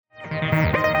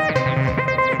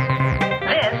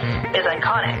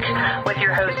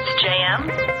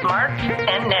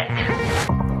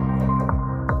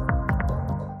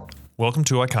welcome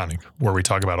to Iconic, where we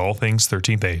talk about all things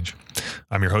 13th Age.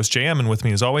 I'm your host, JM, and with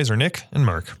me as always are Nick and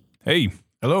Mark. Hey.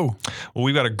 Hello. Well,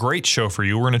 we've got a great show for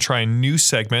you. We're going to try a new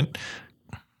segment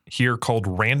here called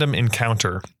Random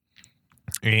Encounter.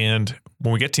 And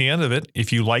when we get to the end of it,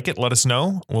 if you like it, let us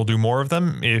know. We'll do more of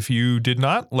them. If you did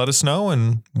not, let us know,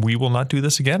 and we will not do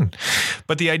this again.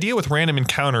 But the idea with Random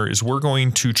Encounter is we're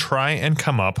going to try and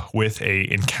come up with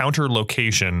a encounter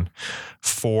location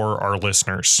for our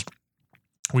listeners.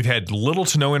 We've had little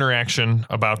to no interaction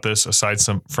about this aside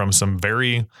from some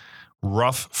very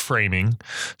rough framing.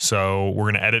 So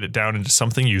we're going to edit it down into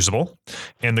something usable.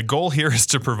 And the goal here is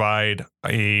to provide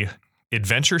a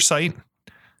adventure site,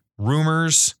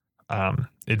 rumors,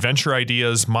 adventure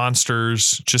ideas,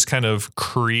 monsters, just kind of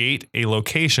create a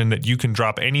location that you can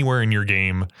drop anywhere in your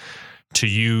game to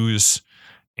use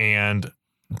and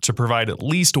to provide at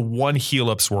least one heal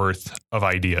up's worth of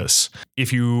ideas.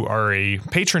 If you are a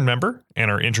patron member and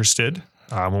are interested,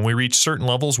 when we reach certain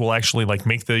levels, we'll actually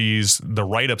make the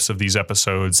write-ups of these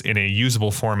episodes in a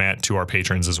usable format to our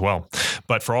patrons as well.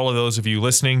 But for all of those of you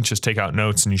listening, just take out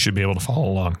notes and you should be able to follow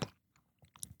along.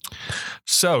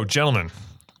 So, gentlemen,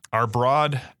 our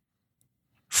broad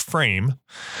frame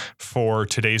for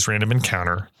today's random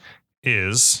encounter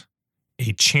is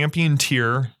a champion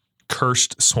tier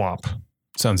cursed swamp.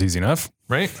 Sounds easy enough,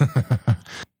 right?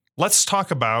 Let's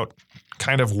talk about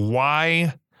kind of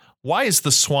why is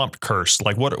the swamp cursed?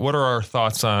 What are our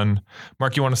thoughts on?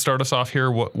 Mark, you want to start us off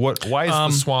here? Why is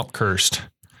the swamp cursed?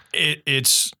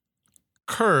 It's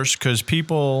cursed because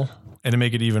people, and to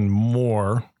make it even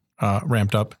more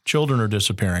ramped up, children are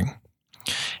disappearing.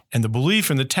 And the belief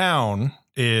in the town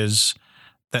is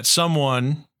that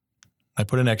someone, I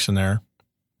put an X in there,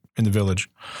 in the village,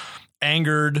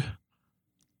 angered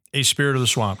a spirit of the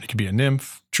swamp. It could be a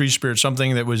nymph, tree spirit,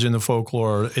 something that was in the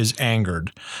folklore is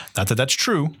angered. Not that that's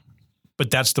true, but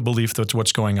that's the belief that's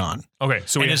what's going on. Okay.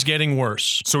 So it's getting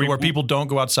worse. So where people don't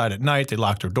go outside at night, they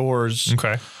lock their doors.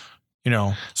 Okay.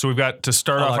 So we've got to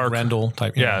start off our Rendell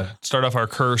type. Start off our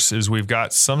curse is we've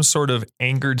got some sort of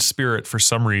angered spirit for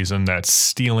some reason that's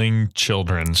stealing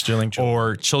children.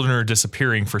 Or children are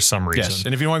disappearing for some reason. Yes.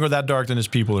 And if you don't want to go that dark, then it's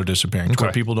people are disappearing. Okay.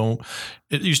 Where people don't,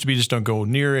 it used to be just don't go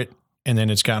near it. And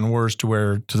then it's gotten worse to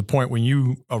the point when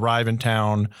you arrive in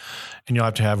town and you'll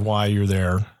have to have why you're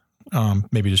there,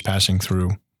 maybe just passing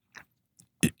through.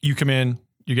 You come in,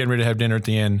 you're getting ready to have dinner at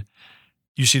the inn.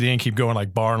 You see the inn keep going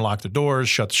bar and lock the doors,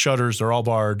 shut the shutters. They're all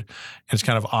barred. And it's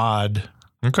kind of odd.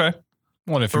 Okay.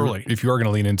 Well, if you are going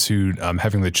to lean into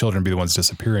having the children be the ones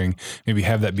disappearing, maybe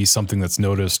have that be something that's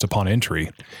noticed upon entry.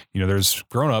 There's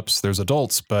grown-ups, there's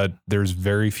adults, but there's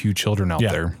very few children out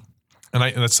there. And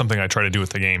that's something I try to do with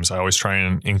the games. I always try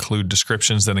and include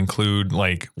descriptions that include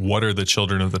what are the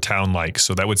children of the town like.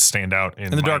 So that would stand out in.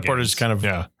 And the dark part is kind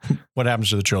of what happens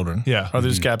to the children. Yeah. Are they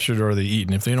just captured or are they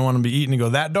eaten? If they don't want to be eaten and go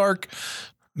that dark,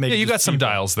 maybe you got some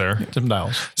dials there. Some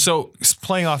dials. So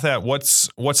playing off that, what's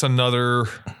another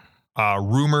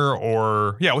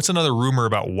rumor what's another rumor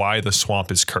about why the swamp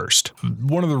is cursed?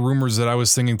 One of the rumors that I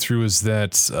was thinking through is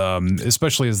that,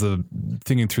 especially as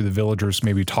thinking through the villagers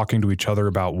maybe talking to each other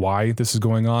about why this is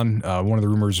going on, one of the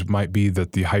rumors might be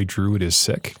that the High Druid is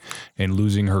sick and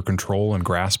losing her control and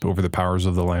grasp over the powers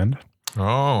of the land.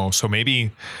 Oh, so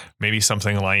maybe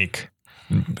something like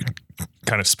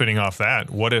kind of spinning off that.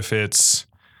 What if it's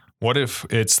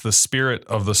the spirit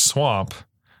of the swamp,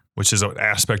 which is an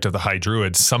aspect of the High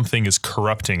Druid, something is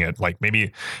corrupting it.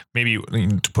 Maybe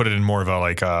to put it in more of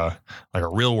a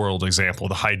real world example,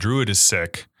 the High Druid is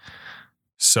sick.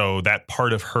 So that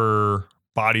part of her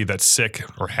body that's sick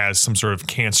or has some sort of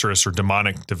cancerous or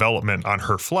demonic development on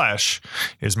her flesh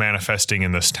is manifesting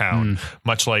in this town.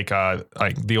 Much like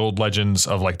the old legends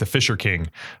of the Fisher King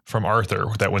from Arthur,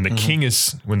 that when the king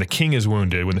is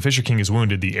wounded, when the Fisher King is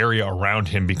wounded, the area around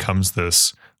him becomes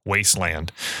this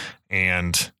wasteland.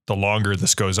 And the longer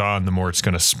this goes on, the more it's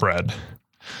going to spread.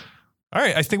 All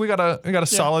right, I think we got a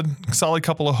solid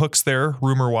couple of hooks there,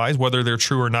 rumor wise. Whether they're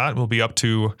true or not will be up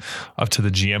to the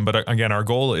GM. But again, our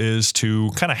goal is to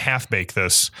kind of half bake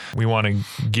this. We want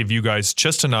to give you guys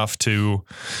just enough to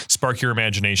spark your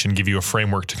imagination, give you a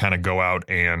framework to kind of go out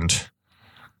and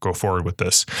go forward with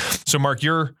this. So, Mark,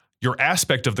 your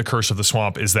aspect of the curse of the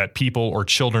swamp is that people or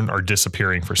children are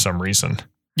disappearing for some reason.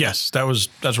 Yes,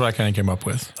 that's what I kind of came up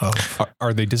with.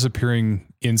 Are they disappearing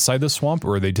inside the swamp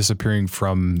or are they disappearing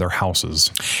from their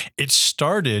houses? It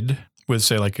started with,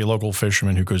 say, a local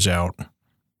fisherman who goes out.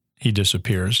 He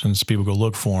disappears and people go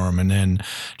look for him. And then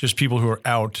just people who are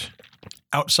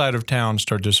outside of town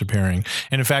start disappearing.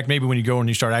 And in fact, maybe when you go and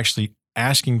you start actually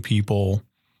asking people,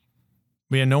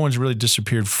 no one's really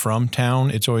disappeared from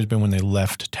town. It's always been when they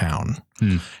left town.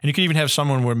 And you could even have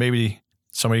someone where maybe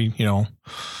somebody,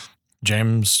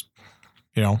 James,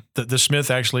 the smith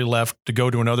actually left to go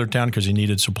to another town because he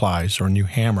needed supplies or a new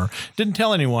hammer. Didn't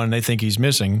tell anyone. They think he's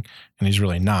missing, and he's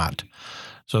really not.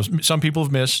 So some people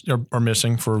have are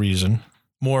missing for a reason.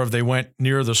 More of they went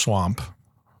near the swamp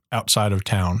outside of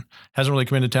town. Hasn't really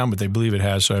come into town, but they believe it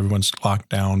has. So everyone's locked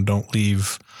down. Don't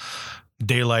leave.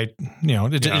 Daylight,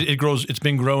 it grows. It's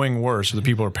been growing worse. So the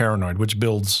people are paranoid, which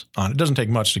builds on. It doesn't take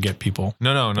much to get people.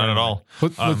 No, not at all.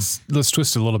 Let's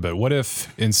twist it a little bit. What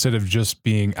if instead of just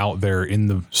being out there in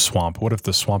the swamp, what if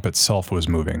the swamp itself was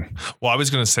moving? Well, I was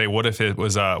going to say, what if it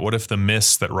was? What if the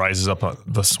mist that rises up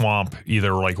the swamp,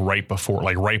 either right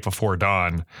before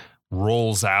dawn,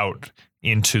 rolls out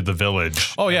into the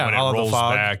village? Oh yeah, when all it of rolls the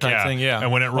fog back, type thing. Yeah,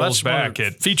 and when it rolls back,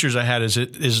 it features I had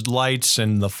is lights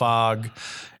and the fog.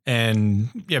 And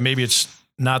maybe it's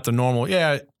not the normal.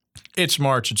 Yeah, it's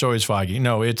March. It's always foggy.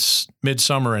 No, it's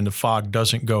midsummer and the fog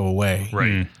doesn't go away.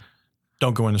 Right.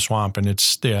 Don't go in the swamp, and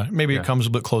maybe it comes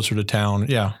a bit closer to town.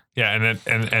 Yeah. Yeah,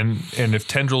 and if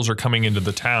tendrils are coming into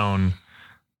the town,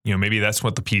 maybe that's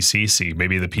what the PC see.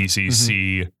 Maybe the PC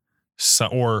see,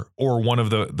 or one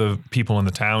of the people in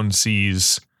the town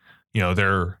sees,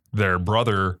 their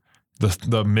brother.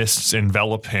 The mists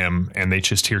envelop him, and they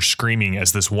just hear screaming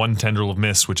as this one tendril of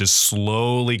mist, which is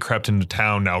slowly crept into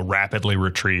town, now rapidly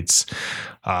retreats.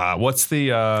 What's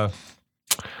the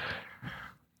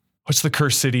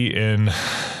cursed city in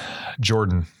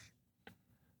Jordan?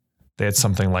 They had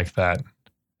something like that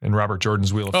in Robert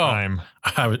Jordan's Wheel of Time.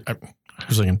 I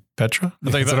was thinking Petra.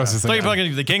 I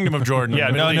think the Kingdom of Jordan. Yeah,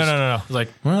 no. I was like,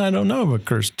 well, I don't know of a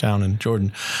cursed town in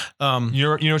Jordan.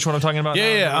 You know which one I'm talking about?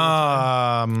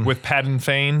 Yeah. With Padden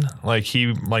Fane, he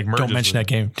merges. Don't mention that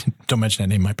game. Don't mention that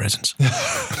name in my presence.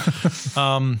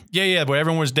 But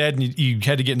everyone was dead, and you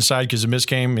had to get inside because the mist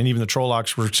came, and even the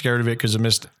Trollocs were scared of it because the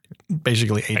mist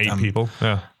basically ate them. People.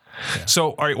 Yeah.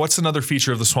 So, all right, what's another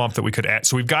feature of the swamp that we could add?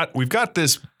 So we've got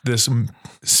this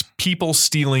people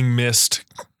stealing mist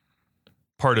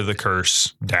part of the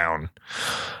curse down.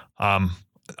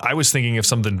 I was thinking of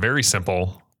something very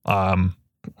simple.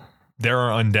 There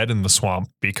are undead in the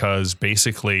swamp because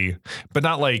basically, but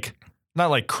not like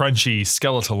crunchy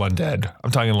skeletal undead. I'm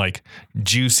talking like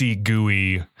juicy,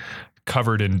 gooey,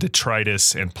 covered in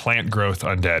detritus and plant growth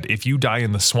undead. If you die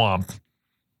in the swamp,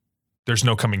 there's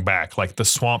no coming back. Like the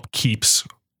swamp keeps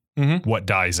what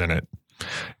dies in it.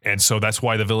 And so that's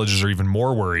why the villagers are even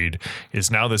more worried,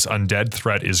 is now this undead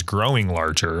threat is growing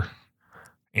larger,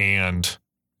 and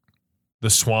the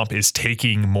swamp is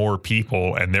taking more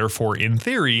people and therefore, in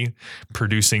theory,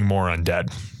 producing more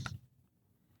undead.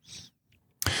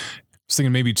 I was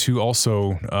thinking maybe too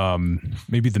also,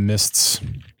 maybe the mists,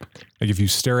 like if you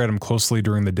stare at them closely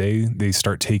during the day, they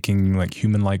start taking like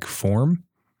human-like form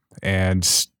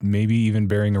and maybe even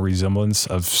bearing a resemblance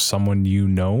of someone you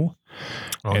know.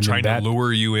 Oh, and trying to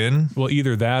lure you in? Well,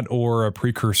 either that or a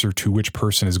precursor to which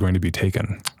person is going to be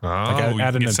taken. Oh,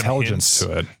 add an intelligence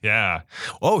to it. Yeah.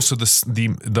 Oh, so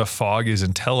the fog is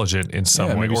intelligent in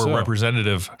some way, or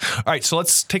representative. All right, so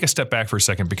let's take a step back for a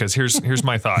second, because here's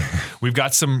my thought. We've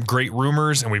got some great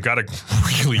rumors and we've got a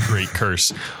really great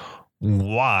curse.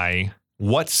 Why?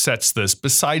 What sets this,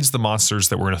 besides the monsters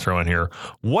that we're going to throw in here,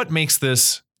 what makes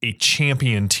this a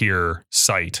champion tier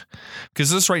site?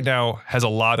 Because this right now has a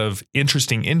lot of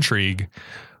interesting intrigue,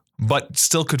 but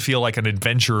still could feel like an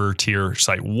adventurer tier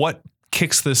site. What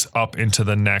kicks this up into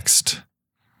the next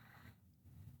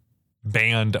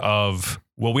band of,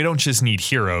 well, we don't just need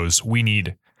heroes, we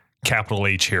need capital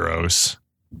H heroes?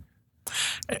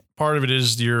 Part of it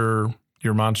is your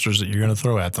monsters that you're going to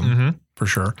throw at them, for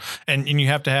sure. And you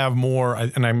have to have more,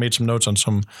 and I made some notes on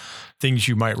some things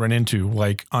you might run into,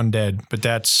 like undead, but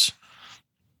that's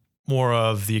more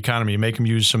of the economy. Make them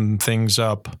use some things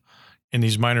up in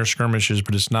these minor skirmishes,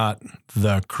 but it's not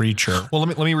the creature. Well,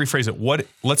 let me rephrase it.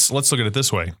 Let's look at it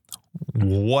this way.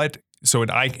 So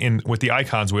with the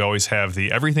icons, we always have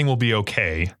the everything will be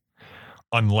okay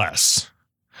unless.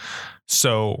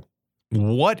 So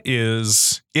what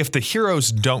is, if the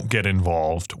heroes don't get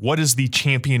involved, what is the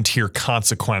champion tier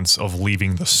consequence of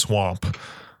leaving the swamp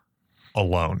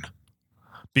alone?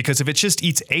 Because if it just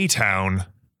eats a town,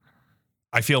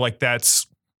 I feel like that's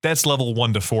level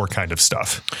 1 to 4 kind of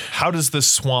stuff. How does this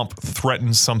swamp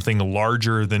threaten something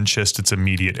larger than just its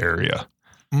immediate area?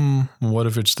 What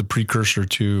if it's the precursor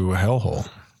to a hellhole?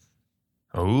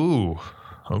 Oh,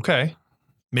 okay.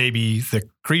 Maybe the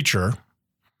creature,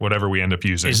 whatever we end up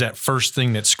using, is that first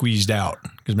thing that's squeezed out.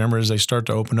 Because remember, as they start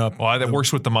to open up, well, that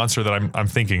works with the monster that I'm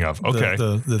thinking of. Okay,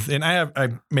 and I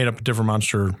made up a different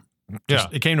monster.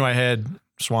 It came to my head,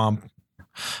 swamp,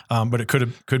 but it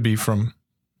could be from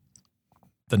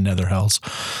the nether hells.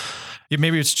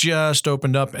 Maybe it's just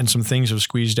opened up and some things have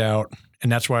squeezed out,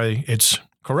 and that's why it's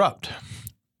corrupt,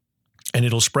 and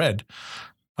it'll spread.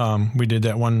 We did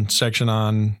that one section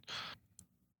on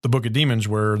the Book of Demons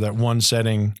where that one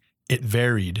setting, it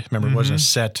varied. Remember, it wasn't a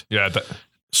set. Yeah.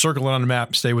 Circle it on the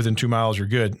map, stay within 2 miles, you're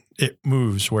good. It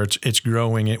moves where it's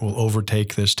growing. It will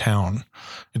overtake this town.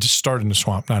 It just started in the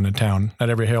swamp, not in a town. Not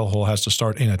every hellhole has to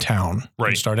start in a town. It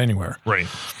can start anywhere. Right.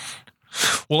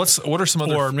 Well, what are some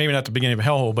other... Or maybe not the beginning of a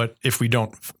hellhole, but if we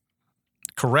don't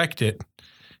correct it,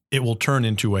 it will turn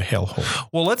into a hellhole.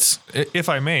 Well, let's, if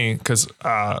I may, because...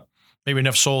 maybe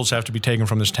enough souls have to be taken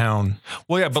from this town.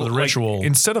 Well, yeah, but the ritual.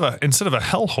 Instead of a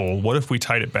hellhole, what if we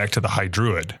tied it back to the High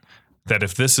Druid? That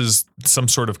if this is some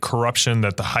sort of corruption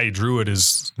that the High Druid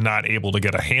is not able to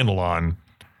get a handle on,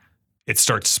 it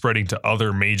starts spreading to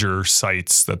other major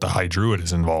sites that the High Druid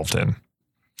is involved in.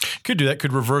 Could do that.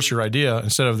 Could reverse your idea.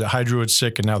 Instead of the High Druid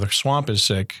sick and now the swamp is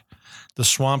sick, the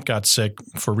swamp got sick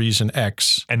for reason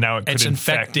X. And now it's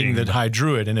infecting the High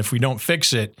Druid. And if we don't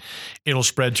fix it, it'll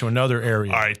spread to another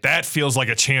area. All right. That feels like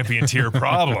a champion tier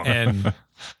problem. And,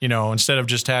 instead of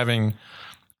just having a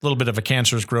little bit of a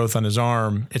cancerous growth on his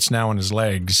arm, it's now in his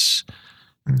legs.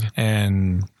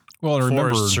 And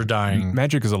forests are dying.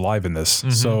 Magic is alive in this.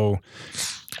 So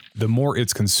the more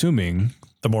it's consuming,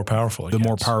 the more powerful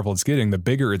it's getting, the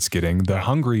bigger it's getting, the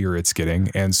hungrier it's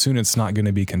getting, and soon it's not going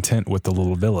to be content with the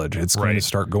little village. It's going to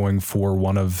start going for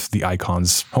one of the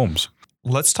icon's homes.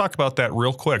 Let's talk about that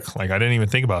real quick. I didn't even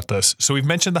think about this. So we've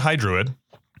mentioned the High Druid.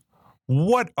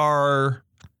 What are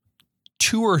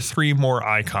 2 or 3 more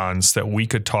icons that we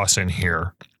could toss in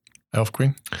here? Elf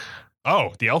Queen.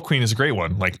 Oh, the Elf Queen is a great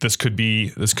one. This could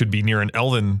be near an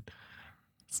elven.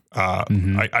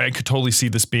 I could totally see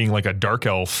this being like a dark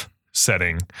elf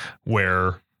setting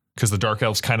where, because the dark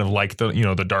elves kind of like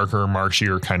the darker,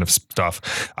 marshier kind of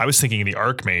stuff. I was thinking the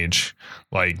Archmage,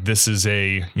 this is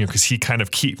because he kind of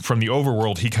from the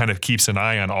overworld, he kind of keeps an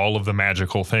eye on all of the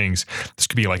magical things. This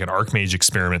could be like an Archmage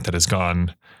experiment that has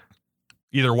gone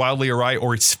either wildly awry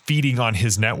or it's feeding on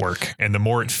his network. And the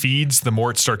more it feeds, the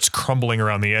more it starts crumbling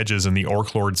around the edges and the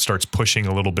Orc Lord starts pushing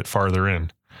a little bit farther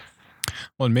in.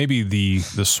 Well, and maybe the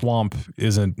swamp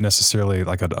isn't necessarily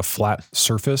like a flat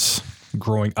surface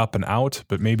growing up and out,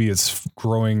 but maybe it's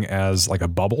growing as like a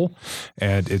bubble,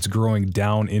 and it's growing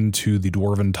down into the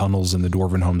dwarven tunnels and the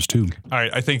dwarven homes too. All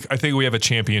right, I think we have a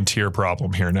champion tier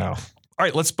problem here now. All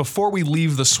right, before we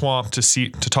leave the swamp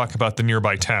to talk about the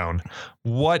nearby town,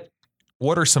 what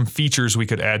are some features we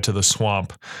could add to the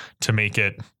swamp to make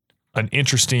it an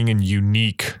interesting and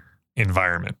unique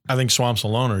environment? I think swamps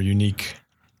alone are unique.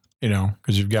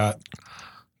 Because you've got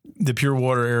the pure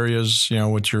water areas,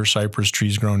 with your cypress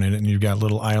trees grown in it, and you've got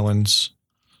little islands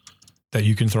that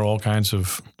you can throw all kinds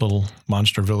of little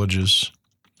monster villages.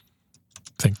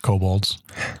 Think kobolds.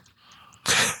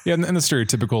 Yeah, and the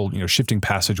stereotypical, shifting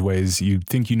passageways. You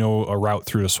think a route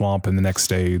through a swamp, and the next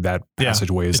day that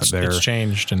passageway isn't there. It's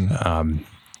changed, and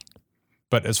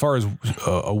but as far as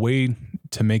a way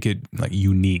to make it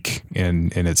unique in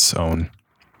its own.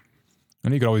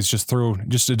 And you could always just throw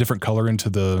just a different color into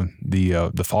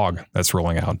the fog that's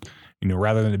rolling out.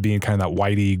 Rather than it being kind of that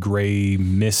whitey, gray,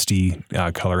 misty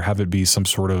color, have it be some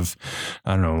sort of,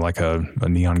 I don't know, like a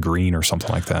neon green or something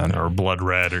like that. Or blood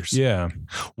red or something. Yeah.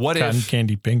 What Cotton if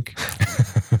candy pink?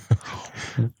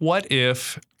 What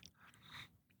if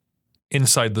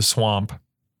inside the swamp?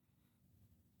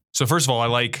 So first of all, I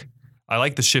like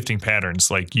the shifting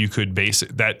patterns. You could base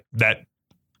it that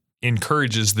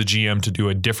encourages the GM to do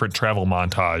a different travel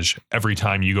montage every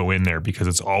time you go in there because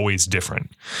it's always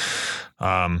different.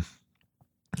 I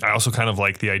also kind of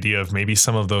like the idea of maybe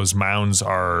some of those mounds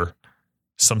are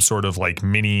some sort of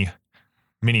mini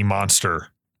monster.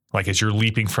 As you're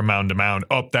leaping from mound to mound,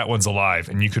 that one's alive.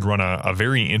 And you could run a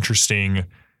very interesting,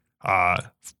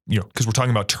 because we're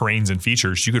talking about terrains and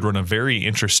features, you could run a very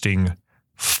interesting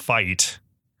fight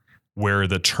where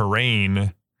the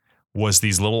terrain was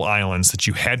these little islands that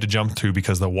you had to jump through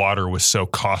because the water was so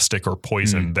caustic or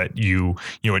poisoned that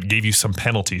it gave you some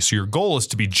penalty. So your goal is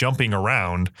to be jumping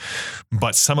around,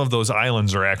 but some of those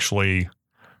islands are actually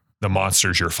the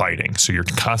monsters you're fighting. So you're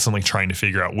constantly trying to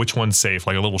figure out which one's safe,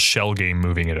 like a little shell game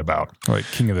moving it about. Like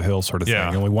King of the Hill sort of thing.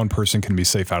 Only one person can be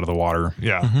safe out of the water.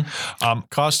 Yeah. Mm-hmm.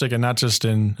 Caustic, and not just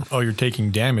in, you're taking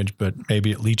damage, but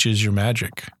maybe it leaches your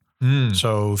magic.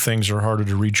 So things are harder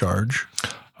to recharge.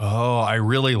 Oh, I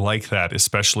really like that,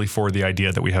 especially for the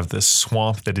idea that we have this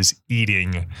swamp that is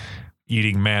eating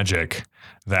magic.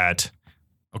 That,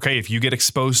 okay, if you get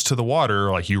exposed to the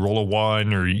water, you roll a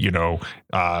 1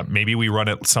 or, maybe we run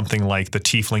it something like the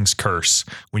Tiefling's Curse.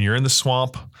 When you're in the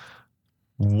swamp,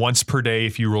 once per day,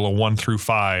 if you roll a 1 through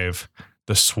 5,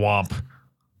 the swamp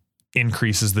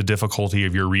increases the difficulty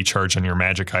of your recharge on your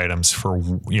magic items for,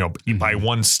 by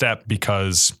 1 step,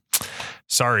 because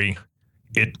sorry,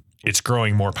 it's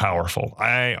growing more powerful.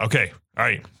 Okay. All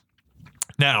right.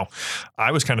 Now,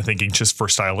 I was kind of thinking, just for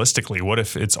stylistically, what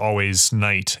if it's always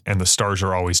night and the stars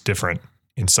are always different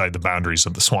inside the boundaries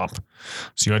of the swamp?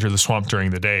 So you enter the swamp during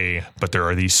the day, but there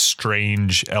are these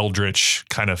strange, eldritch,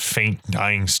 kind of faint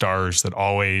dying stars that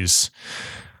always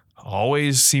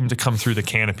seem to come through the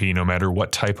canopy, no matter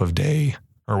what type of day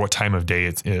or what time of day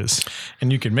it is.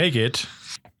 And you can make it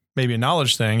maybe a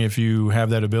knowledge thing if you have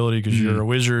that ability, because you're a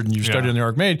wizard and you've studied in the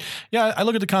Archmage. Yeah, I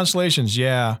look at the constellations.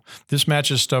 Yeah, this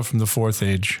matches stuff from the 4th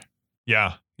age.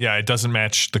 Yeah. Yeah, it doesn't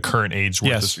match the current age.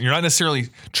 Yes. You're not necessarily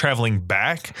traveling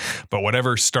back, but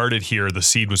whatever started here, the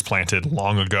seed was planted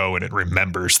long ago and it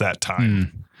remembers that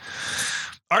time.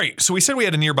 All right, so we said we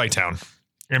had a nearby town.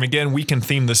 And again, we can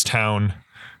theme this town,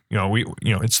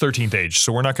 it's 13th age,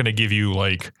 so we're not going to give you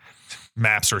like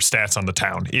maps or stats on the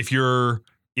town.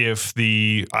 If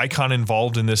the icon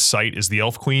involved in this site is the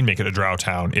Elf Queen, make it a drow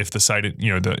town. If the site,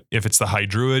 if it's the High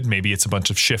Druid, maybe it's a bunch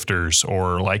of shifters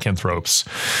or lycanthropes,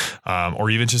 or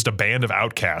even just a band of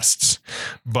outcasts.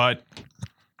 But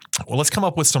let's come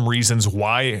up with some reasons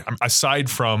why, aside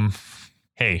from,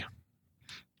 hey,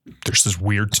 there's this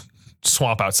weird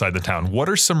swamp outside the town. What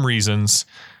are some reasons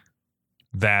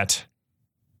that,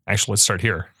 actually, let's start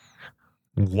here.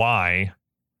 Why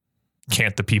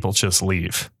can't the people just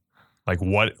leave? Like,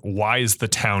 why is the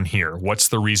town here? What's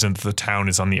the reason that the town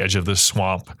is on the edge of this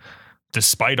swamp,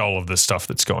 despite all of this stuff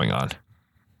that's going on?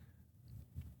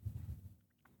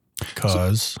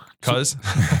 Cause.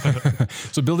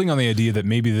 So building on the idea that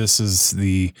maybe this is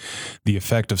the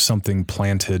effect of something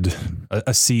planted,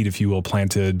 a seed, if you will,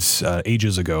 planted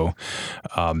ages ago.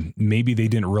 Maybe they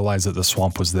didn't realize that the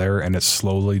swamp was there, and it's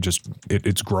slowly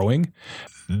it's growing.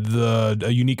 A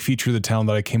unique feature of the town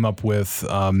that I came up with,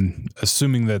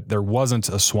 assuming that there wasn't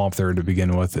a swamp there to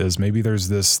begin with, is maybe there's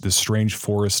this strange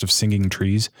forest of singing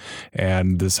trees,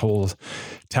 and this whole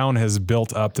town has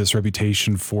built up this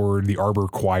reputation for the arbor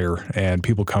choir, and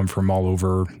people come from all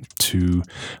over to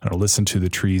listen to the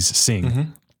trees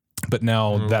sing. But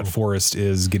now that forest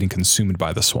is getting consumed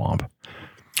by the swamp,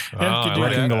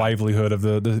 wrecking the livelihood of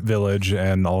the village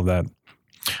and all of that.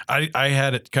 I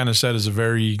had it kind of set as a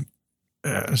very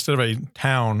instead of a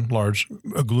town,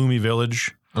 a gloomy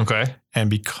village. Okay. And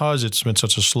because it's been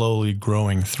such a slowly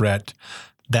growing threat,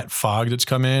 that fog that's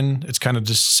come in, it's kind of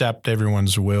just sapped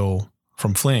everyone's will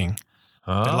from fleeing.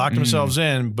 They lock themselves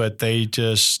in, but they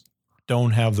just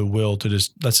don't have the will to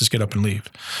let's just get up and leave.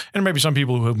 And maybe some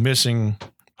people who are missing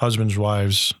husbands,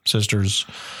 wives, sisters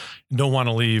don't want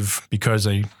to leave because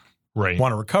they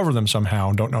want to recover them somehow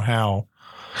and don't know how.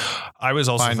 I was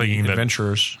also thinking that,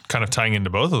 adventurers, kind of tying into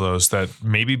both of those, that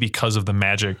maybe because of the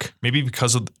magic, maybe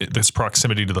because of this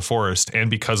proximity to the forest and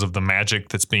because of the magic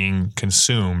that's being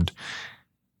consumed,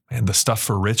 and the stuff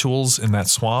for rituals in that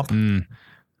swamp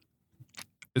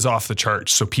is off the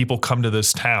charts. So people come to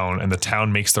this town, and the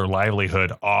town makes their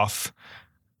livelihood off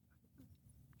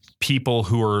people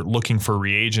who are looking for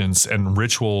reagents and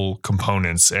ritual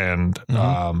components and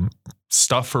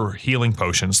stuff for healing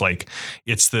potions. Like,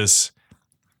 it's this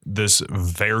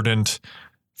verdant,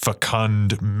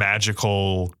 fecund,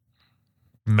 magical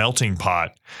melting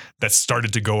pot that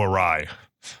started to go awry.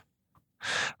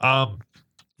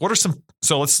 What are some?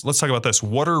 So let's talk about this.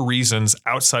 What are reasons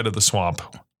outside of the swamp?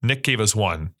 Nick gave us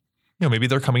one. Maybe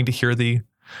they're coming to hear the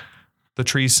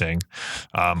trees sing,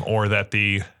 or that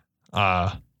they've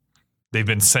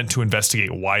been sent to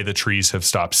investigate why the trees have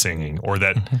stopped singing, or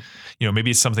that maybe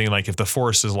it's something like, if the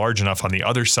forest is large enough, on the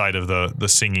other side of the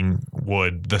singing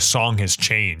wood, the song has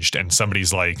changed, and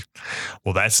somebody's like,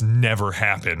 well, that's never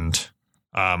happened.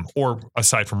 Or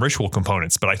aside from ritual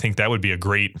components, but I think that would be a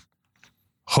great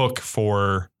hook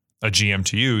for a GM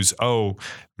to use. Oh,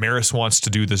 Maris wants to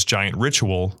do this giant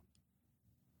ritual.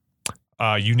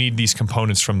 You need these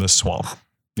components from this swamp.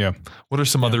 Yeah. What are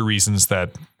some other reasons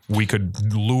that we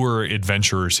could lure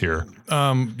adventurers here?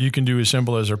 You can do as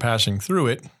simple as they're passing through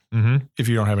it, if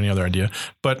you don't have any other idea.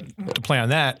 But to play on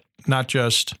that, not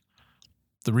just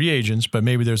the reagents, but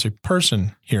maybe there's a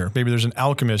person here. Maybe there's an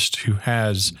alchemist who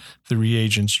has the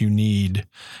reagents you need.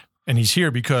 And he's here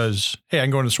because, hey, I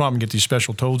can go into the swamp and get these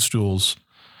special toadstools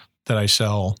that I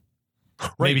sell.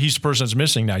 Right. Maybe he's the person that's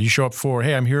missing now. You show up for,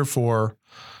 hey, I'm here for,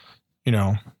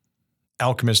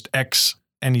 alchemist X,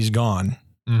 and he's gone.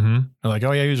 They're like,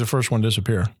 oh yeah, he was the first one to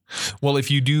disappear. Well,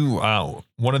 if you do,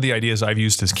 one of the ideas I've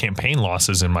used as campaign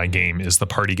losses in my game is the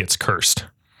party gets cursed.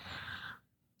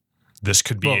 this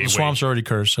could be Well, a the way. swamp's already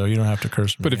cursed, so you don't have to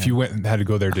curse them. But if you went and had to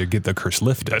go there to get the curse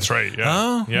lifted, That's right. Yeah.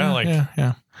 Oh,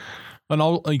 yeah. and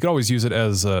you could always use it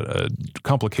as a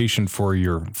complication for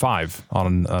your 5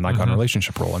 on an icon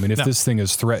relationship roll. I mean, if this thing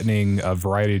is threatening a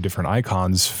variety of different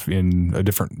icons in a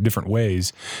different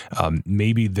ways,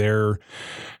 maybe the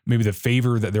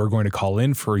favor that they're going to call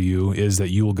in for you is that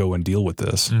you will go and deal with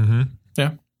this. Mm-hmm.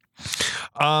 Yeah.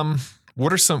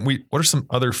 What are some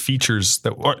other features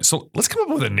that? So let's come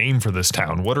up with a name for this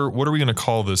town. What are we going to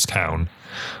call this town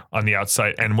on the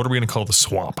outside, and what are we going to call the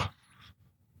swamp?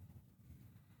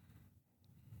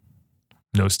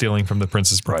 No stealing from the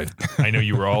Princess Bride. I know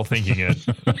you were all thinking it.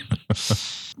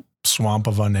 Swamp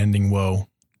of unending woe.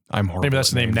 I'm horrible. Maybe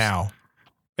that's at the name names. now.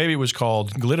 Maybe it was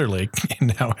called Glitter Lake,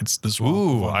 and now it's the swamp.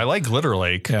 Ooh, I like Glitter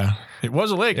Lake. Yeah, it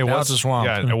was a lake. Now it's a swamp.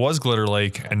 Yeah, it was Glitter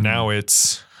Lake, and now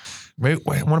it's. Wait,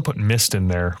 I want to put mist in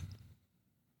there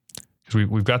because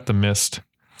we've got the mist.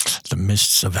 The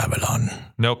Mists of Avalon.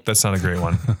 Nope, that's not a great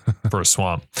one for a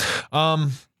swamp. Well,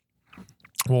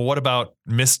 what about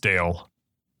Mistdale?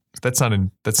 That's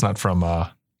not from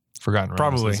Forgotten Realms.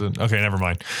 Probably. Is it? Okay, never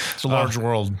mind. It's a large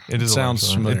world. It is.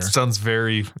 Sounds familiar. It sounds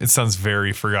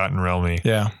very Forgotten Realmy.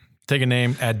 Yeah. Take a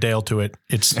name, add Dale to it.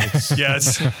 It's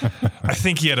Yes. I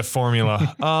think he had a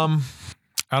formula. I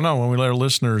don't know, when we let our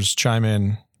listeners chime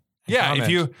in. Yeah, comment.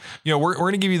 if we're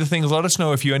going to give you the things. Let us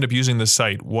know if you end up using this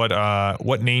site.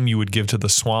 What name you would give to the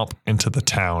swamp and to the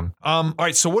town. All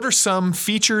right. So, what are some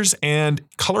features and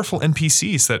colorful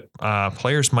NPCs that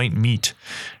players might meet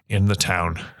in the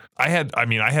town? I had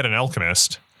an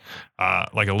alchemist,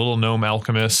 like a little gnome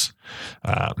alchemist.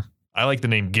 I like the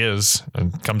name Giz,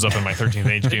 and comes up in my 13th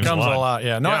Age games. It comes a lot. all out.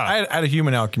 Yeah. No, Yeah. I had a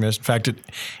human alchemist. In fact,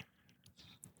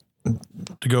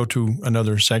 to go to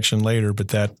another section later, but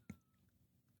that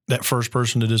first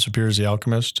person to disappear as the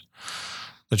alchemist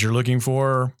that you're looking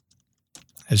for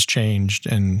has changed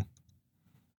and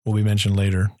will be mentioned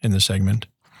later in the segment.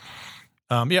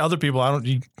 Other people,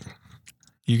 you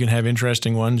can have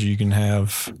interesting ones. You can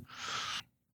have.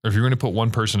 Or if you're going to put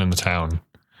one person in the town,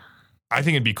 I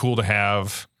think it'd be cool to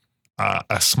have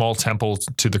a small temple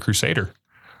to the Crusader,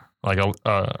 like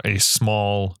a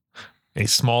small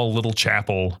little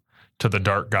chapel to the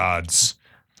dark gods.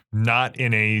 Not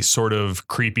in a sort of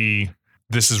creepy,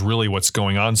 this is really what's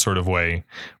going on sort of way,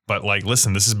 but like,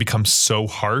 listen, this has become so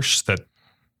harsh that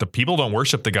the people don't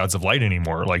worship the gods of light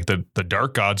anymore. Like the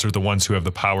dark gods are the ones who have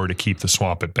the power to keep the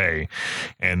swamp at bay,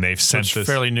 and they've sent this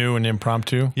fairly new and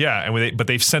impromptu. Yeah, but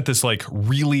they've sent this like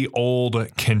really old,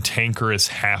 cantankerous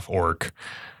half orc.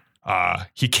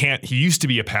 He used to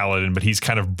be a paladin, but he's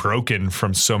kind of broken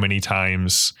from so many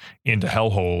times into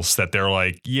hellholes that they're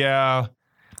like, yeah.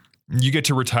 You get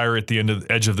to retire at the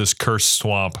edge of this cursed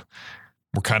swamp.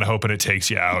 We're kind of hoping it takes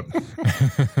you out.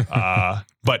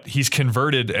 But he's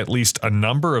converted at least a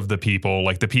number of the people,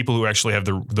 like the people who actually have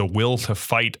the will to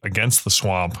fight against the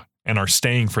swamp and are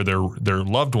staying for their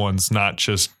loved ones, not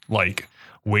just like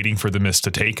waiting for the mist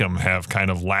to take them, have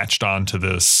kind of latched on to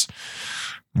this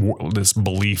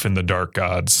belief in the dark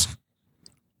gods.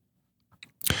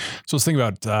 So let's think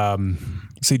about,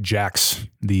 say, Jax,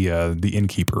 the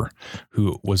innkeeper,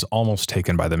 who was almost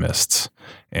taken by the mists,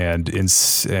 and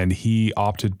he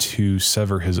opted to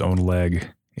sever his own leg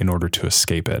in order to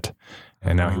escape it.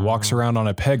 And now he walks around on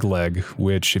a peg leg,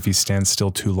 which, if he stands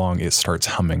still too long, it starts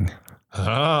humming.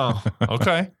 Oh,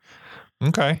 okay,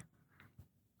 okay.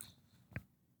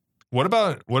 What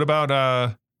about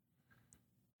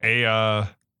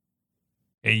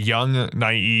a young,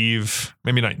 naive,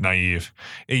 maybe not naive,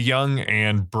 a young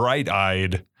and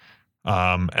bright-eyed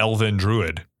elven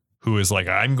druid who is like,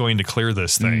 I'm going to clear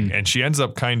this thing. And she ends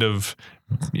up kind of,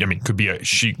 you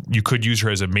could use her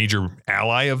as a major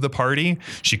ally of the party.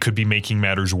 She could be making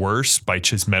matters worse by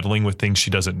just meddling with things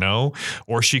she doesn't know.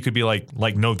 Or she could be like,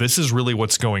 no, this is really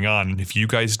what's going on. And if you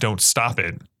guys don't stop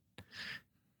it,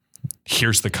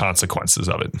 here's the consequences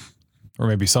of it. Or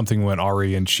maybe something went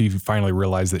awry and she finally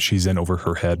realized that she's in over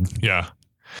her head. Yeah.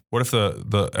 What if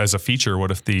as a feature,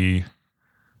 what if the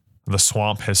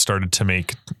swamp has started to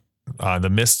make, the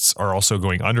mists are also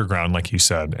going underground, like you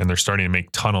said, and they're starting to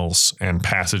make tunnels and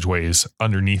passageways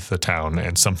underneath the town,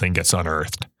 and something gets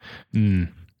unearthed. Or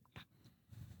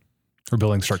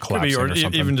buildings start collapsing or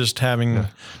something. Even just having,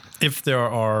 if there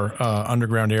are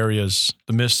underground areas,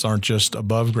 the mists aren't just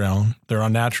above ground. They're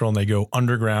unnatural and they go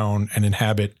underground and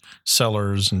inhabit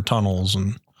cellars and tunnels.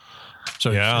 And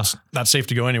so it's not safe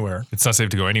to go anywhere. It's not safe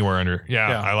to go anywhere under.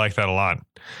 Yeah, I like that a lot.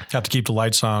 Have to keep the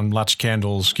lights on, lots of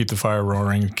candles, keep the fire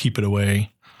roaring, keep it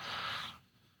away.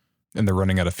 And they're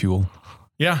running out of fuel.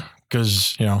 Yeah,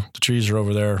 because, the trees are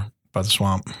over there by the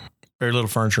swamp. Very little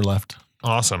furniture left.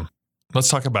 Awesome. Let's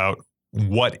talk about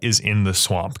what is in the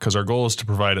swamp, because our goal is to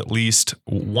provide at least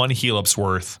one heal up's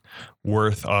worth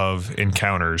of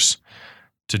encounters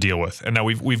to deal with. And now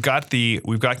we've got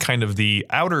kind of the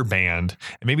outer band,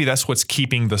 and maybe that's what's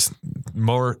keeping this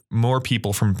more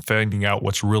people from finding out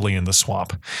what's really in the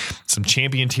swamp. Some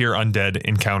champion tier undead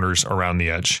encounters around the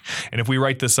edge. And if we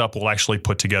write this up, we'll actually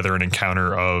put together an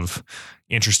encounter of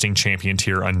interesting champion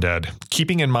tier undead,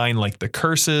 keeping in mind like the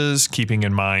curses, keeping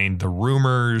in mind the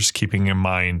rumors, keeping in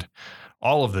mind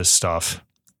all of this stuff.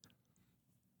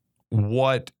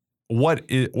 What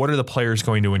are the players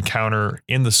going to encounter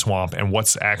in the swamp, and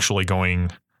what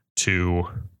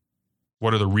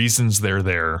are the reasons they're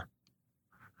there?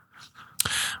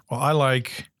 Well, I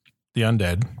like the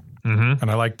undead, and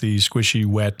I like the squishy,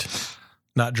 wet,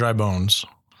 not dry bones.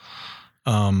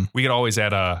 We could always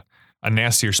add a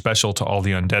nastier special to all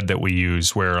the undead that we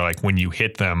use, where like when you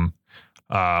hit them,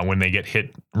 when they get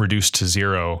hit reduced to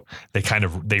 0,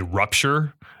 they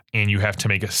rupture, and you have to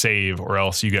make a save, or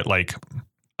else you get like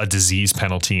a disease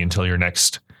penalty until your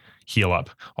next heal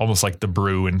up, almost like the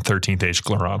brew in 13th Age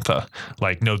Glorantha.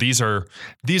 Like, no, these are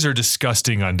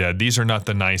disgusting undead. These are not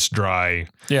the nice dry.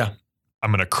 Yeah,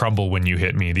 I'm gonna crumble when you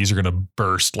hit me. These are gonna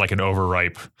burst like an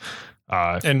overripe.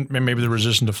 And maybe they're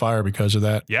resistant to fire because of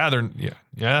that. Yeah,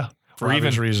 For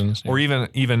obvious reasons. Or even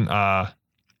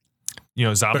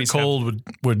zombies. But cold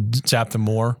would zap them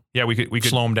more. Yeah, we could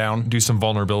slow them down. Do some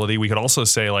vulnerability. We could also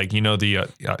say like, the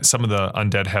some of the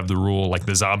undead have the rule, like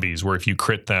the zombies, where if you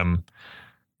crit them,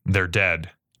 they're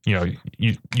dead. You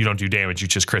don't do damage, you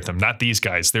just crit them. Not these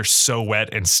guys. They're so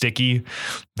wet and sticky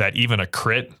that even a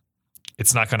crit,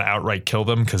 it's not going to outright kill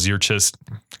them, because you're just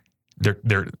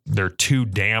they're too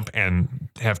damp and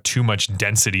have too much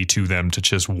density to them to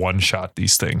just one shot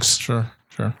these things. Sure.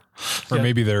 Or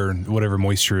maybe their whatever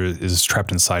moisture is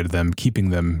trapped inside of them,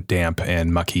 keeping them damp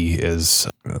and mucky, is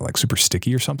like super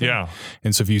sticky or something. Yeah.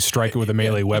 And so if you strike it with a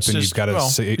melee weapon, you've got to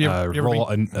roll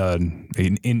an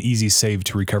easy save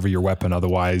to recover your weapon.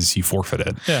 Otherwise, you forfeit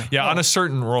it. Yeah. On a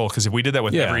certain roll, because if we did that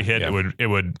with every hit,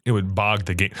 it would bog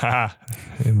the game.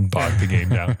 Bog the game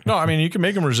down. No, I mean, you can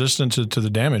make them resistant to the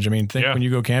damage. I mean, when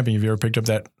you go camping, have you ever picked up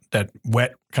that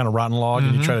wet kind of rotten log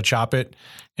and you try to chop it,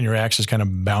 and your axe just kind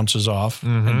of bounces off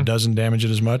and doesn't damage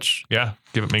it as much? Yeah,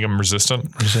 make them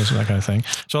resistant, that kind of thing.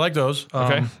 So I like those.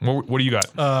 Okay, what do you got?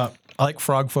 I like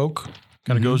frog folk.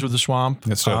 Kind of goes with the swamp.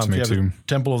 That stood out to me too.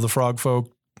 Temple of the Frog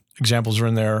Folk. Examples are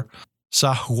in there.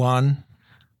 Sahuagin,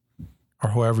 or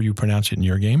however you pronounce it in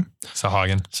your game.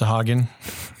 Sahuagin.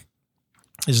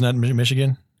 Isn't that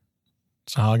Michigan?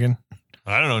 Sahuagin.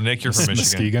 I don't know, Nick. You're from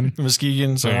Michigan.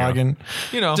 Muskegon, Sahuagin.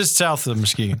 Just south of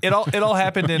Muskegon. It all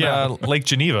happened in Lake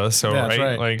Geneva. So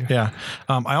right.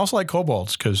 I also like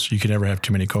kobolds, because you can never have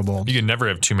too many kobolds. You can never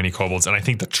have too many kobolds, and I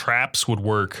think the traps would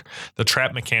work. The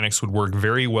trap mechanics would work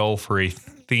very well for a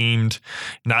themed.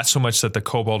 Not so much that the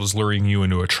kobold is luring you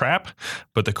into a trap,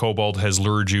 but the kobold has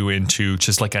lured you into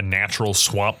just like a natural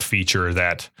swamp feature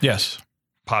that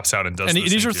pops out and does. And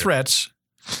these are threats.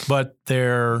 But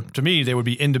to me, they would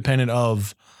be independent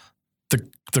of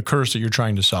the curse that you're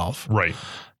trying to solve. Right.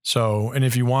 So, and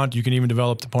if you want, you can even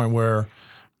develop the point where,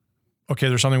 okay,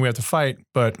 there's something we have to fight,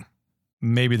 but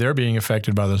maybe they're being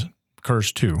affected by the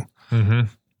curse too. Mm-hmm.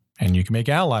 And you can make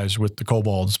allies with the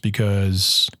kobolds,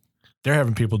 because they're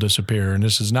having people disappear, and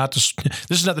this is not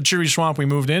the cheery swamp we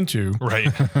moved into.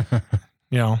 Right.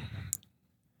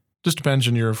 Just depends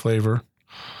on your flavor.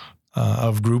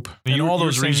 Of group, and all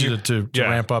those reasons to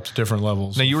ramp up to different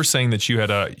levels. Now, you were saying that you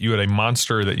had a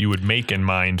monster that you would make in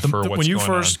mind for what's going on. When you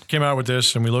first came out with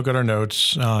this, and we look at our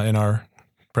notes in our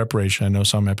preparation, I know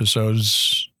some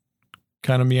episodes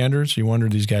kind of meander, so you wonder,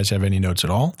 these guys have any notes at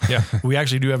all? Yeah. We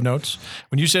actually do have notes.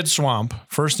 When you said swamp,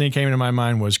 first thing that came into my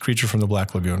mind was creature from the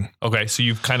Black Lagoon. Okay, so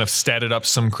you've kind of statted up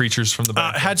some creatures from the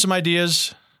Black Lagoon. Had some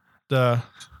ideas. The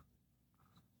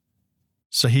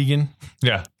Sahuagin.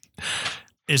 Yeah.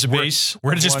 Is a base. We're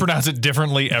going to just pronounce it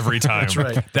differently every time. That's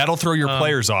right. That'll throw your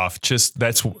players off.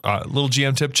 That's a little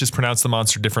GM tip. Just pronounce the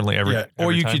monster differently every time.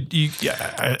 Or you could,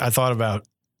 I thought about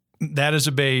that as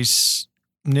a base.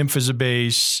 Nymph as a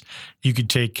base. You could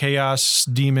take Chaos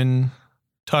Demon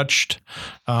touched.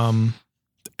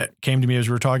 It came to me as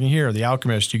we were talking here. The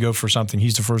Alchemist, you go for something.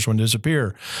 He's the first one to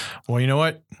disappear. Well, you know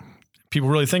what? People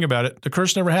really think about it. The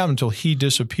curse never happened until he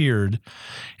disappeared,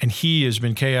 and he has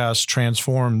been Chaos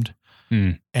transformed.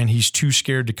 And he's too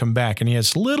scared to come back. And he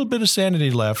has a little bit of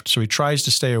sanity left, so he tries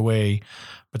to stay away.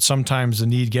 But sometimes the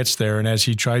need gets there. And as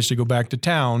he tries to go back to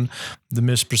town, the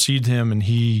mist precedes him, and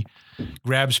he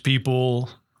grabs people,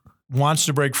 wants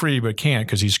to break free, but can't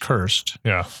because he's cursed.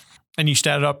 Yeah. And you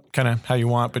stat it up kind of how you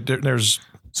want, but there's...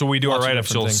 So we do our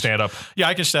write-ups, you'll stat up. Yeah,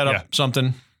 I can stat up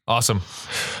something. Awesome.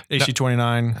 AC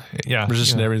 29, Yeah.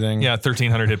 resistant to everything. Yeah.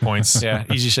 1,300 hit points. Yeah,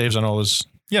 easy saves on all his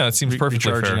Yeah. That seems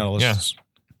perfectly recharging fair. all his- Yeah.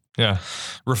 Yeah.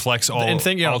 Reflects all, and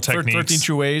think, all techniques. 13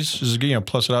 true ways is,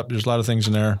 plus it up. There's a lot of things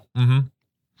in there. Mm-hmm.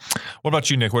 What about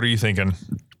you, Nick? What are you thinking?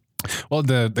 Well,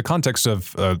 the context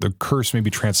of the curse maybe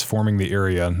transforming the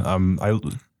area. I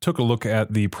took a look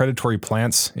at the predatory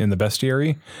plants in the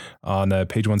bestiary on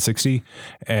page 160,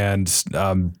 and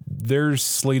they're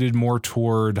slated more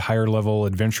toward higher level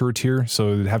adventurer tier,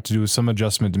 so it'd have to do some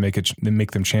adjustment to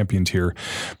make them champion tier.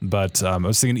 But I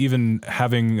was thinking even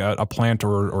having a plant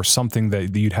or something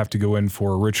that you'd have to go in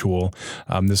for a ritual.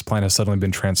 This plant has suddenly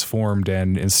been transformed,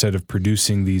 and instead of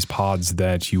producing these pods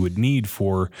that you would need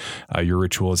for your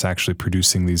ritual, it's actually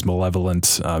producing these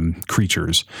malevolent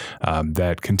creatures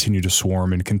that continue to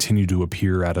swarm and continue to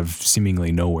appear out of seemingly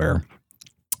nowhere.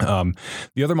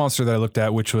 The other monster that I looked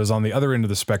at, which was on the other end of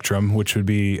the spectrum, which would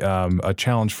be a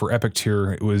challenge for epic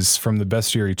tier, it was from the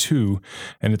Bestiary 2,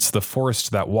 and it's the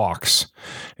Forest That Walks,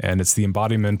 and it's the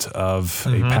embodiment of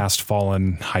a past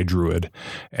fallen high druid.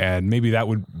 And maybe that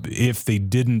would, if they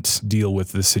didn't deal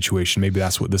with this situation, maybe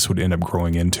that's what this would end up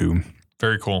growing into.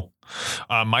 Very cool.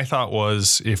 My thought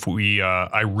was if we,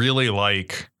 I really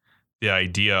like the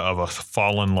idea of a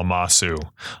fallen Lamassu,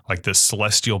 like this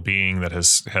celestial being that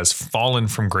has fallen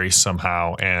from grace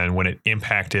somehow. And when it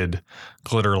impacted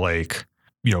Glitter Lake,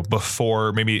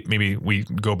 before maybe we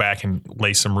go back and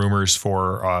lay some rumors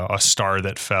for a star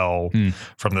that fell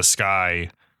from the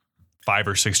sky 5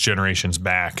 or 6 generations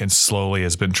back and slowly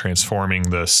has been transforming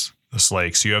this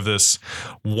lake. So you have this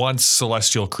once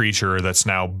celestial creature that's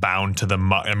now bound to the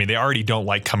they already don't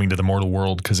like coming to the mortal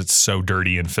world because it's so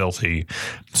dirty and filthy.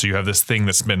 So you have this thing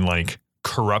that's been like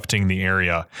corrupting the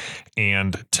area.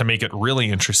 And to make it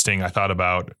really interesting, I thought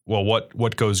about, well,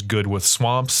 what goes good with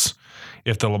swamps?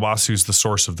 If the Lamassu is the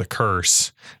source of the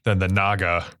curse, then the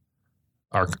Naga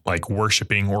are like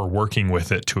worshiping or working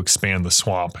with it to expand the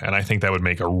swamp. And I think that would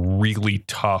make a really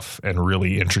tough and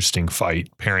really interesting fight,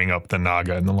 pairing up the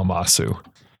Naga and the Lamassu.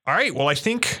 All right. Well, I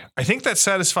think that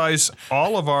satisfies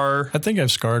all of our... I think I've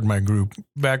scarred my group.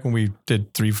 Back when we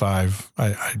did 3-5,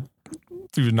 I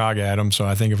threw a Naga at them. So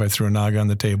I think if I threw a Naga on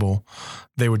the table,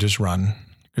 they would just run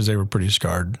because they were pretty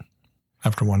scarred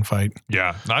after one fight.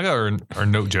 Yeah. Naga are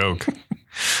no joke.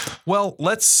 Well,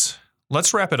 let's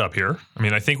wrap it up here.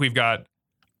 I think we've got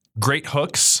great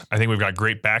hooks. I think we've got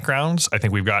great backgrounds. I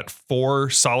think we've got 4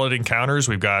 solid encounters.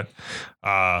 We've got,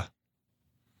 the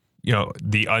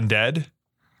undead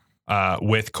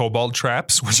with kobold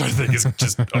traps, which I think is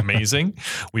just amazing.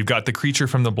 We've got the creature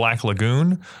from the Black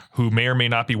Lagoon, who may or may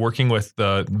not be working with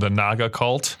the Naga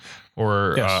cult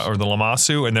or the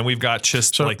Lamassu, and then we've got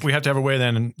we have to have a way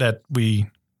then that we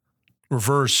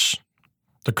reverse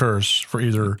the curse for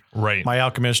either my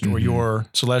alchemist or your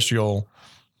celestial.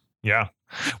 Yeah.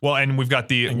 Well, and we've got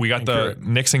the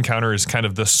Nick's encounter is kind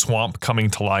of the swamp coming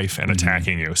to life and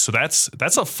attacking you. So that's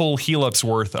a full heal up's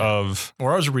worth of.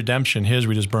 Or ours a redemption. His,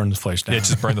 we just burned the place down. Yeah,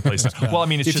 just burn the place down. Well,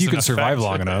 it's if just you can survive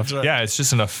long enough. Yeah, it's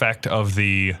just an effect of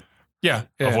of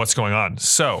what's going on.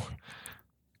 So,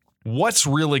 what's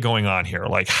really going on here?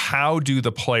 Like, how do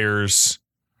the players?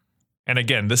 And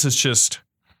again, this is just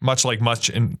much like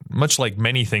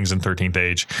many things in 13th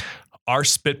Age. Our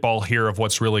spitball here of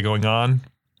what's really going on.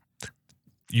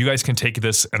 You guys can take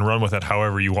this and run with it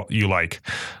however you like.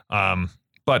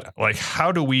 But like,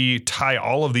 how do we tie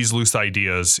all of these loose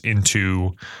ideas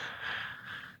into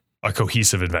a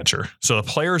cohesive adventure? So the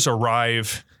players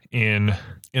arrive in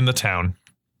the town.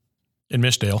 In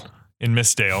Mistdale.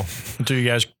 Until you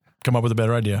guys come up with a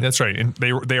better idea. That's right. And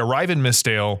they arrive in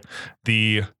Mistdale,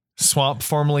 the swamp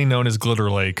formerly known as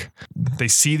Glitter Lake. They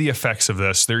see the effects of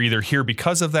this. They're either here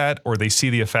because of that, or they see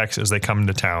the effects as they come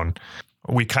into town.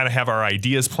 We kind of have our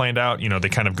ideas planned out. They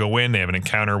kind of go in, they have an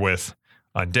encounter with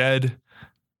undead.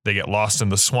 They get lost in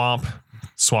the swamp.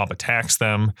 Swamp attacks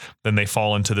them. Then they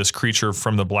fall into this creature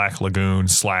from the Black Lagoon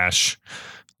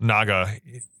 / Naga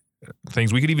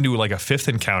things. We could even do like a 5th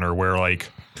encounter where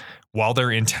while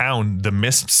they're in town, the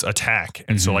mists attack.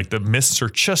 And so the mists are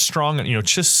just strong,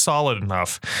 just solid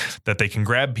enough that they can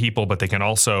grab people, but they can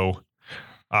also...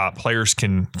 players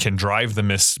can drive the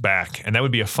mists back, and that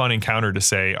would be a fun encounter to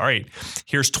say, all right,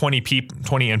 here's 20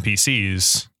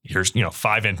 NPCs. Here's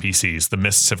 5 NPCs. The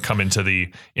mists have come into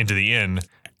the inn.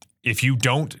 If you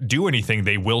don't do anything,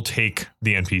 they will take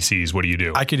the NPCs. What do you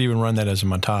do? I could even run that as a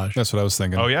montage. That's what I was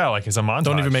thinking. Oh yeah, like as a montage.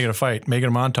 Don't even make it a fight. Make it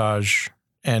a montage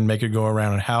and make it go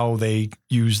around and how they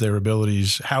use their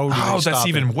abilities. That's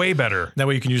even way better. That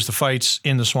way you can use the fights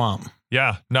in the swamp.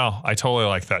 Yeah, no, I totally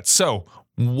like that. So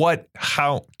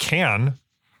how can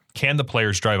can the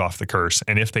players drive off the curse?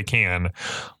 And if they can,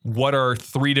 what are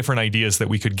 3 different ideas that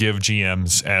we could give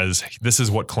GMs as this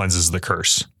is what cleanses the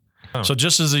curse? So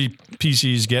just as the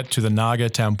PCs get to the Naga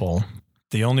temple,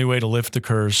 the only way to lift the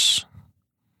curse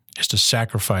is to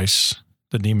sacrifice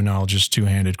the demonologist's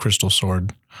 2-handed crystal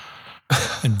sword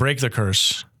and break the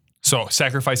curse. So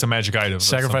sacrifice a magic item.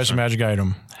 Sacrifice a magic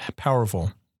item.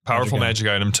 Powerful magic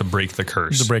item to break the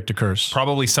curse. To break the curse.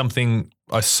 Probably something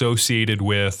associated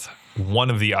with one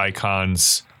of the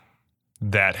icons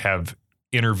that have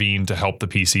intervened to help the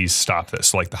PCs stop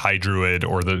this, like the High Druid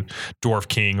or the Dwarf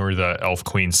King or the Elf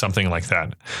Queen, something like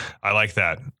that. I like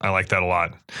that. I like that a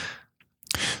lot.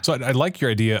 So I like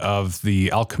your idea of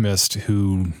the alchemist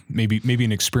who maybe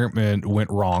an experiment went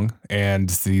wrong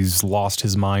and he's lost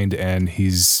his mind and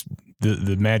he's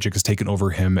the magic has taken over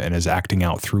him and is acting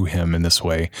out through him in this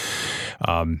way.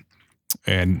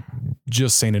 And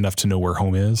just sane enough to know where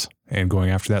home is and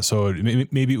going after that. So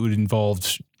maybe it would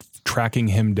involve tracking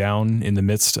him down in the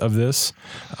midst of this,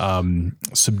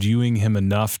 subduing him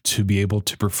enough to be able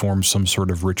to perform some sort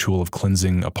of ritual of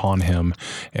cleansing upon him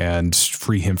and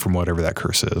free him from whatever that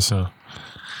curse is.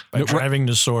 By driving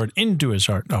the sword into his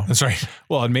heart. Oh, that's right.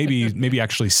 Well, and maybe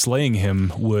actually slaying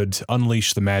him would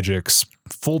unleash the magic's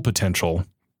full potential.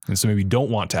 And so maybe you don't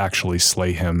want to actually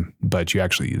slay him, but you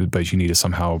need to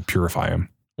somehow purify him.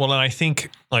 Well, and I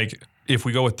think like if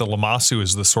we go with the Lamassu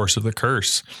as the source of the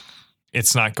curse,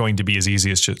 it's not going to be as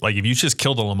easy as just like if you just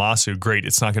kill the Lamassu, great,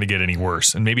 it's not going to get any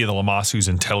worse. And maybe the Lamassu's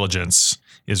intelligence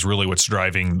is really what's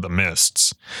driving the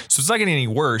mists. So it's not getting any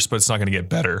worse, but it's not going to get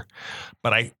better.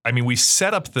 But I mean, we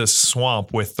set up this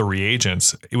swamp with the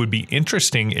reagents. It would be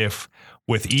interesting if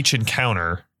with each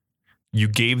encounter, you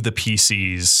gave the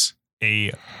PCs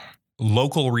a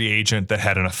local reagent that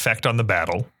had an effect on the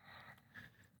battle,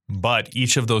 but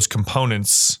each of those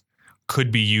components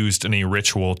could be used in a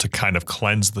ritual to kind of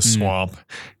cleanse the swamp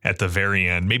at the very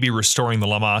end. Maybe restoring the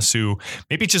Lamassu,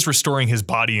 maybe just restoring his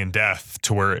body in death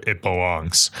to where it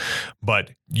belongs.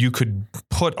 But you could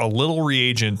put a little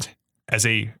reagent as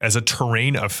a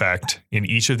terrain effect in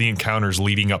each of the encounters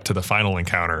leading up to the final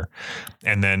encounter,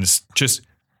 and then just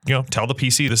tell the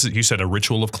PC this is, you said, a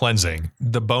ritual of cleansing.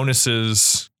 The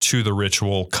bonuses to the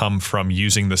ritual come from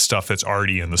using the stuff that's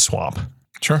already in the swamp.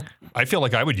 Sure. I feel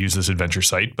like I would use this adventure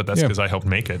site, but that's because I helped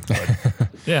make it. But.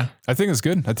 Yeah. I think it's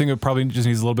good. I think it probably just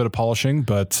needs a little bit of polishing,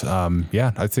 but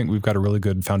I think we've got a really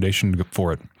good foundation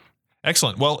for it.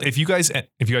 Excellent. Well, if you guys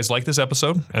like this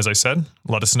episode, as I said,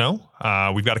 let us know.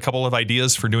 We've got a couple of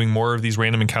ideas for doing more of these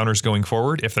random encounters going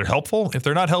forward. If they're helpful, if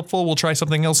they're not helpful, we'll try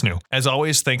something else new. As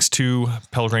always, thanks to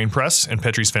Pelgrane Press and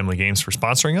Petrie's Family Games for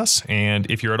sponsoring us. And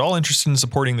if you're at all interested in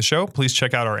supporting the show, please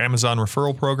check out our Amazon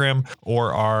referral program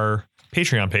or our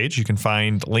Patreon page. You can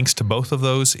find links to both of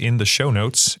those in the show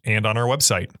notes and on our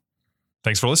website.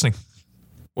 Thanks for listening.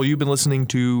 Well, you've been listening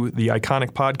to the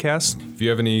Iconic Podcast. If you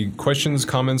have any questions,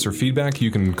 comments, or feedback,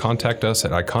 you can contact us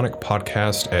at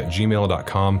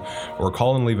iconicpodcast@gmail.com or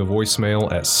call and leave a voicemail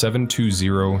at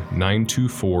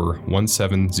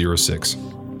 720-924-1706.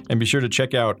 And be sure to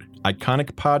check out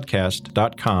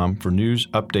iconicpodcast.com for news,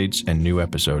 updates, and new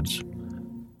episodes.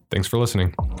 Thanks for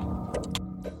listening.